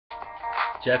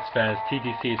Jets fans?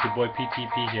 TTC, it's your boy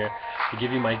PTP here to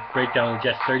give you my breakdown of the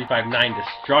Jets' 35-9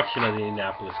 destruction of the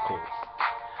Indianapolis Colts.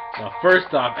 Now,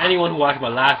 first off, anyone who watched my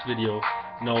last video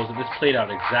knows that this played out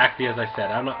exactly as I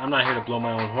said. I'm not here to blow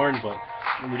my own horn, but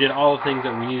we did all the things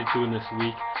that we needed to in this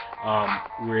week.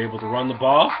 We were able to run the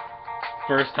ball.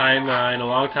 First time in a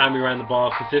long time we ran the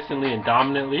ball consistently and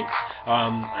dominantly.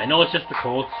 I know it's just the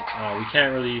Colts. We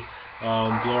can't really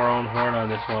blow our own horn on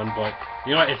this one, but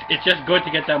you know, it's just good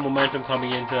to get that momentum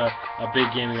coming into a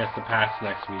big game against the Pats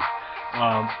next week.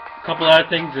 A couple other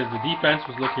things is the defense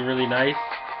was looking really nice.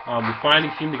 We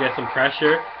finally seemed to get some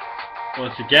pressure.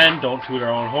 Once again, don't toot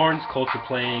our own horns. Colts are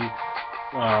playing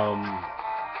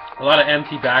a lot of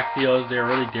empty backfields. They were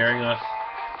really daring us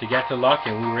to get to luck,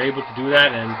 and we were able to do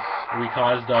that, and we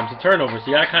caused some turnovers.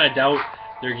 So you got to kind of doubt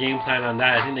their game plan on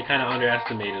that. I think they kind of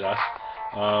underestimated us.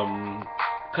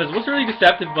 Because what's really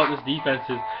deceptive about this defense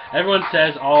is everyone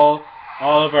says all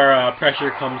of our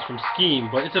pressure comes from scheme,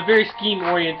 but it's a very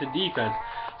scheme-oriented defense.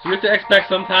 So you have to expect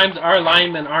sometimes our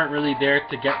linemen aren't really there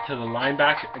to get to the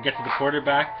linebacker, get to the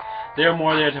quarterback. They're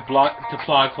more there to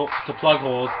plug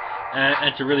holes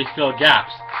and to really fill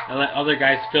gaps and let other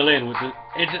guys fill in.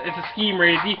 It's a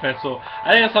scheme-rated defense, so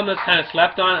I think that's something that's kind of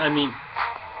slept on. I mean,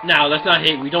 now let's not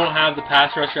hate. We don't have the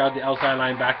pass rusher out the outside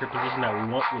linebacker position that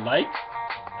we like.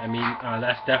 I mean,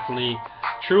 that's definitely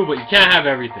true, but you can't have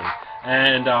everything.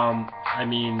 And I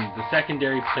mean, the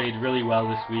secondary played really well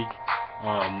this week.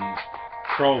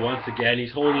 Crow once again,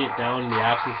 he's holding it down in the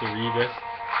absence of Revis.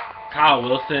 Kyle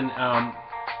Wilson.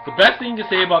 The best thing to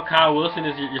say about Kyle Wilson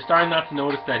is you're starting not to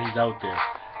notice that he's out there.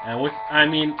 And which, I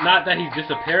mean, not that he's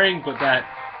disappearing, but that,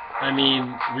 I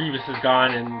mean, Revis is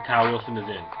gone and Kyle Wilson is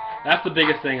in. That's the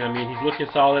biggest thing. I mean, he's looking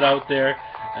solid out there.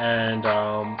 And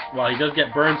while he does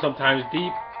get burned sometimes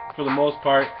deep, for the most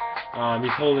part,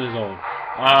 he's holding his own.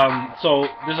 So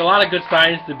there's a lot of good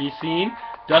signs to be seen.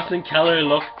 Dustin Keller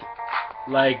looked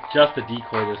like just a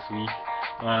decoy this week.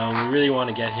 We really want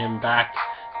to get him back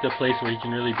to a place where he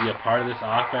can really be a part of this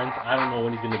offense. I don't know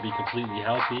when he's going to be completely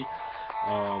healthy.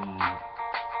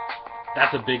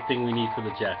 That's a big thing we need for the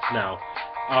Jets. Now,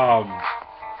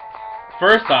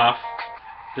 first off,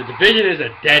 the division is a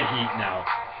dead heat now.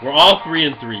 We're all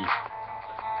 3-3.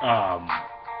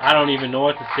 I don't even know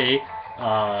what to say.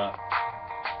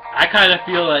 I kind of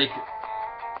feel like,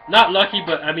 not lucky,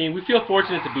 but I mean, we feel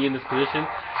fortunate to be in this position.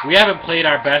 We haven't played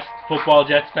our best football,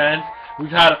 Jets fans. We've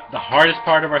had the hardest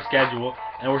part of our schedule,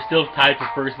 and we're still tied for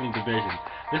first in the division.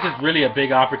 This is really a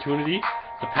big opportunity.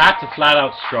 The Pats have flat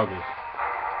out struggled.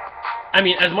 I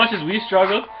mean, as much as we've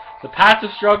struggled, the Pats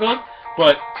have struggled,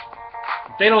 but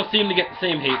they don't seem to get the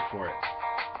same hate for it.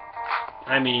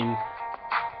 I mean,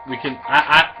 we can,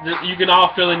 you can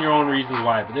all fill in your own reasons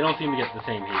why, but they don't seem to get the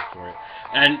same hate for it.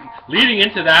 And leading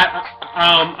into that,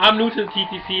 I'm new to the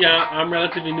TTC. I'm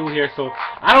relatively new here, so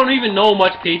I don't even know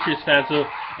much Patriots fans. So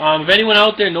if anyone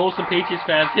out there knows some Patriots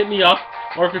fans, hit me up.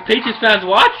 Or if you're Patriots fans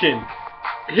watching,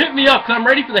 hit me up, because I'm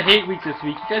ready for the hate week this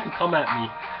week. You guys can come at me.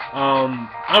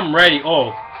 I'm ready.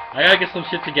 Oh, I gotta get some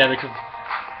shit together, because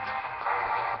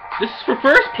this is for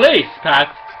first place,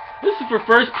 Pat. This is for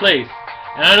first place.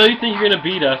 And I know you think you're going to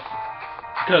beat us,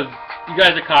 because you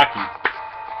guys are cocky.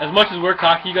 As much as we're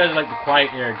cocky, you guys are like the quiet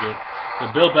arrogant. The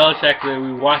Bill Belichick way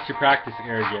we watch you practice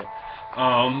arrogant.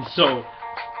 So,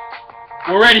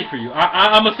 we're ready for you.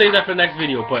 I'm going to save that for the next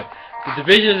video, but the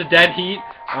division is a dead heat.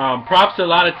 Props to a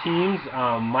lot of teams.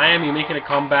 Miami making a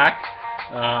comeback.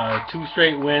 2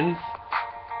 straight wins.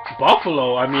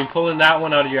 Buffalo, I mean, pulling that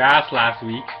one out of your ass last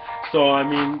week. So, I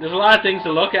mean, there's a lot of things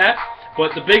to look at.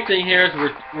 But the big thing here is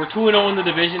we're 2-0 in the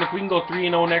division. If we can go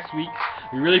 3-0 next week,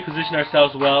 we really position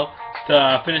ourselves well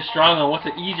to finish strong on what's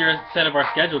an easier set of our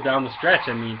schedule down the stretch.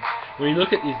 I mean, when you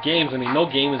look at these games, I mean,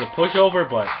 no game is a pushover,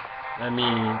 but, I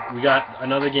mean, we got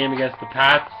another game against the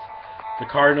Pats, the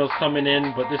Cardinals coming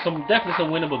in, but there's definitely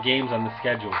some winnable games on the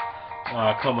schedule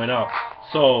coming up.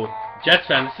 So, Jets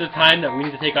fans, this is a time that we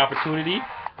need to take opportunity.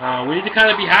 We need to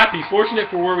kind of be happy, fortunate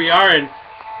for where we are, and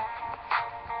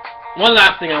one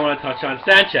last thing I want to touch on,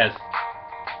 Sanchez.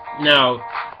 Now,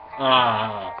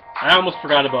 I almost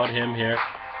forgot about him here,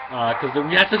 because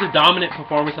we had such a dominant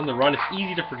performance on the run, it's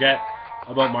easy to forget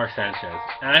about Mark Sanchez.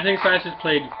 And I think Sanchez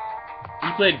played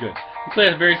good. He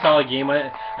played a very solid game. I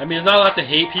mean, there's not a lot to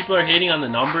hate. People are hating on the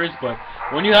numbers, but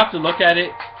when you have to look at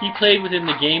it, he played within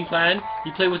the game plan.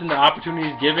 He played within the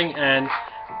opportunities given, and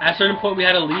at a certain point we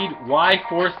had a lead. Why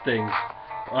force things?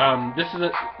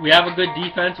 We have a good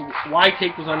defense. Why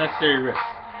take those unnecessary risks?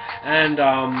 And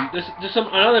there's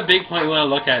another big point we want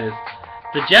to look at is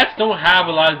the Jets don't have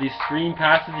a lot of these screen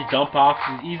passes, these dump offs,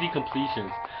 these easy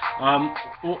completions.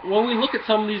 When we look at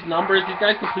some of these numbers, these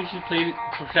guys' completion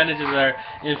percentages are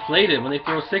inflated. When they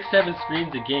throw 6-7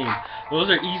 screens a game, those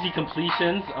are easy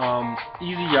completions,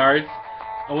 easy yards.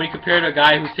 And when you compare to a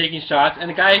guy who's taking shots and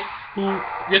a guy who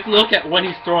you have to look at when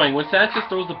he's throwing. When Sanchez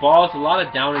throws the ball, it's a lot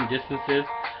of downing distances,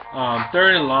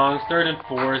 third and longs, third and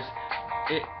fours.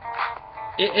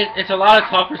 It's a lot of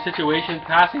tougher situations,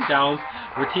 passing downs,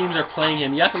 where teams are playing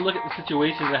him. You have to look at the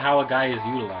situations and how a guy is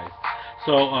utilized.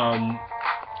 So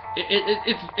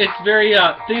it's very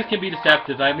things can be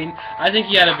deceptive. I mean, I think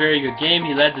he had a very good game.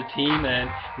 He led the team, and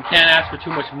we can't ask for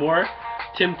too much more.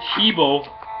 Tim Tebow,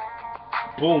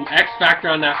 boom, X factor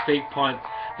on that fake punt.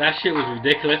 That shit was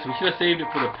ridiculous. We should have saved it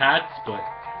for the Pats, but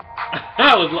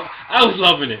I was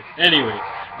loving it. Anyway,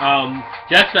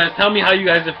 Jets fans, tell me how you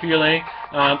guys are feeling.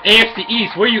 AFC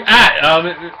East, where you at?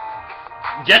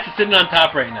 Jets are sitting on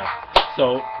top right now.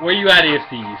 So, where you at,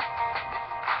 AFC East?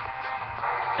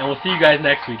 And we'll see you guys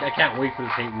next week. I can't wait for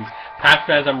this 8 weeks. Pats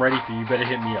fans, I'm ready for you. You better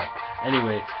hit me up.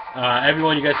 Anyway,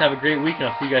 everyone, you guys have a great week, and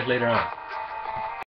I'll see you guys later on.